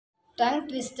tongue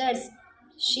twisters.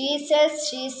 She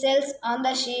sells on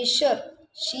the seashore.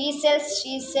 She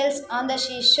sells on the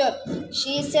seashore.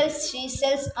 She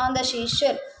sells on the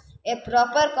seashore. A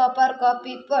proper copper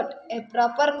coffee pot. A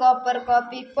proper copper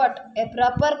coffee pot. A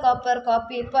proper copper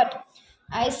coffee pot.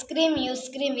 Ice cream, you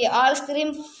scream, we all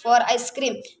scream for ice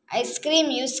cream. Ice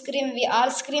cream, you scream, we all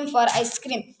scream for ice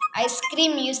cream. Ice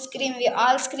cream, you scream, we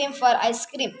all scream for ice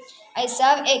cream. I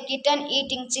saw a kitten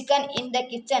eating chicken in the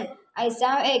kitchen. I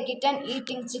saw a kitten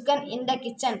eating chicken in the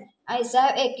kitchen. I saw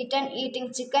a kitten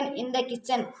eating chicken in the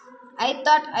kitchen. I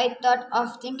thought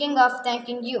of thinking of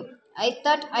thanking you. I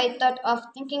thought of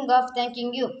thinking of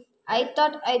thanking you. I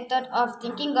thought of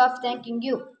thinking of thanking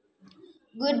you.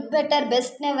 Good, better,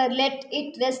 best, never let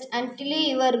it rest until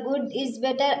your good is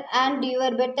better and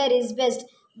your better is best.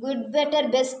 Good, better,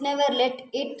 best, never let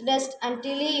it rest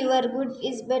until your good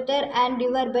is better and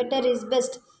your better is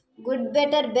best. Good,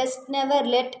 better, best, never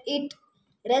let it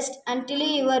rest until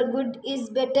your good is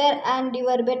better and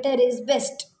your better is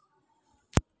best.